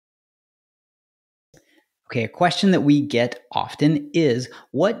Okay, a question that we get often is,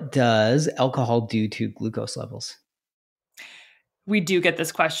 what does alcohol do to glucose levels? We do get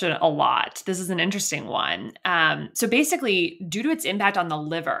this question a lot. This is an interesting one. So basically, due to its impact on the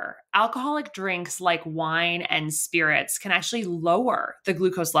liver, alcoholic drinks like wine and spirits can actually lower the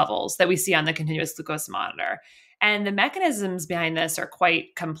glucose levels that we see on the continuous glucose monitor. And the mechanisms behind this are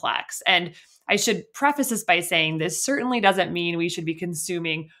quite complex. And I should preface this by saying this certainly doesn't mean we should be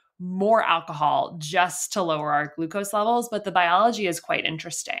consuming more alcohol just to lower our glucose levels, but the biology is quite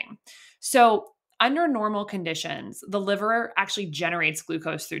interesting. So, under normal conditions, the liver actually generates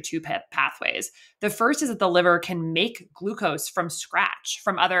glucose through two pathways. The first is that the liver can make glucose from scratch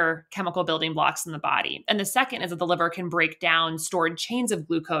from other chemical building blocks in the body. And the second is that the liver can break down stored chains of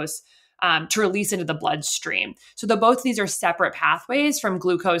glucose to release into the bloodstream. So both of these are separate pathways from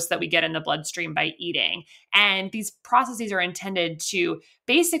glucose that we get in the bloodstream by eating. And these processes are intended to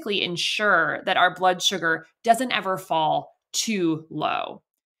basically ensure that our blood sugar doesn't ever fall too low.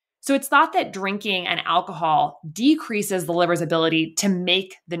 So it's thought that drinking an alcohol decreases the liver's ability to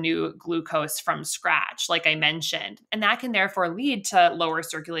make the new glucose from scratch, like I mentioned, and that can therefore lead to lower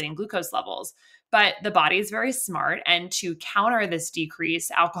circulating glucose levels. But the body is very smart, and to counter this decrease,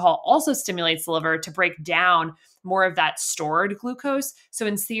 alcohol also stimulates the liver to break down more of that stored glucose. So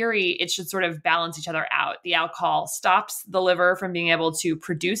in theory, it should sort of balance each other out. The alcohol stops the liver from being able to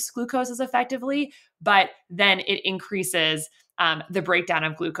produce glucose as effectively, but then it increases the breakdown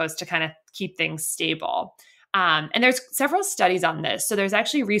of glucose to kind of keep things stable. And there's several studies on this. So there's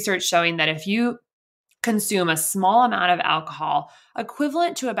actually research showing that if you consume a small amount of alcohol,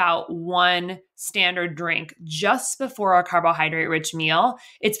 equivalent to about one standard drink just before a carbohydrate-rich meal,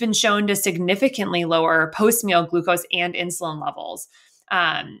 it's been shown to significantly lower post-meal glucose and insulin levels.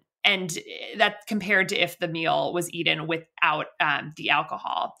 And that compared to if the meal was eaten without the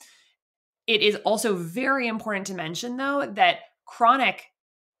alcohol. It is also very important to mention, though, that chronic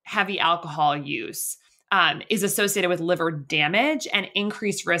heavy alcohol use is associated with liver damage and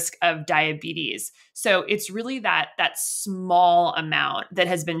increased risk of diabetes. So it's really that small amount that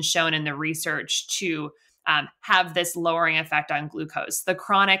has been shown in the research to have this lowering effect on glucose. The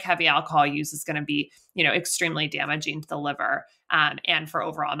chronic heavy alcohol use is going to be, extremely damaging to the liver and for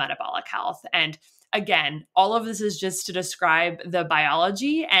overall metabolic health. And again, all of this is just to describe the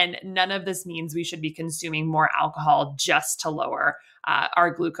biology, and none of this means we should be consuming more alcohol just to lower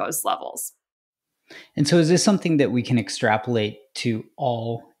our glucose levels. And so is this something that we can extrapolate to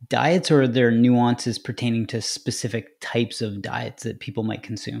all diets, or are there nuances pertaining to specific types of diets that people might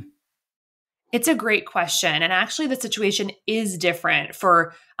consume? It's a great question. And actually, the situation is different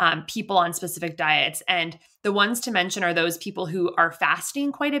for people on specific diets. And the ones to mention are those people who are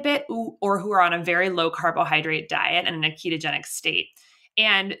fasting quite a bit or who are on a very low carbohydrate diet and in a ketogenic state.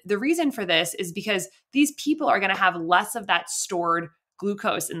 And the reason for this is because these people are going to have less of that stored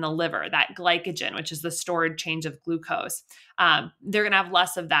glucose in the liver, that glycogen, which is the stored change of glucose. They're going to have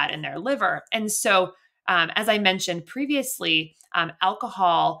less of that in their liver. And so, as I mentioned previously,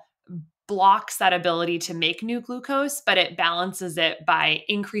 alcohol blocks that ability to make new glucose, but it balances it by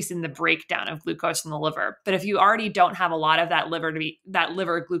increasing the breakdown of glucose in the liver. But if you already don't have a lot of that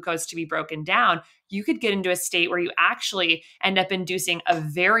liver glucose to be broken down, you could get into a state where you actually end up inducing a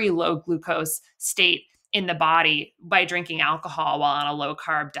very low glucose state in the body by drinking alcohol while on a low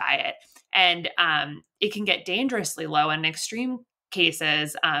carb diet. And it can get dangerously low. In extreme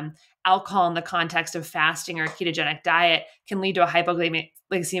cases, alcohol in the context of fasting or a ketogenic diet can lead to a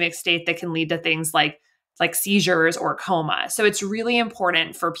hypoglycemic state that can lead to things like seizures or coma. So it's really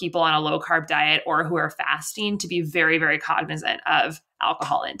important for people on a low carb diet or who are fasting to be very, very cognizant of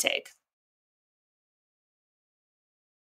alcohol intake.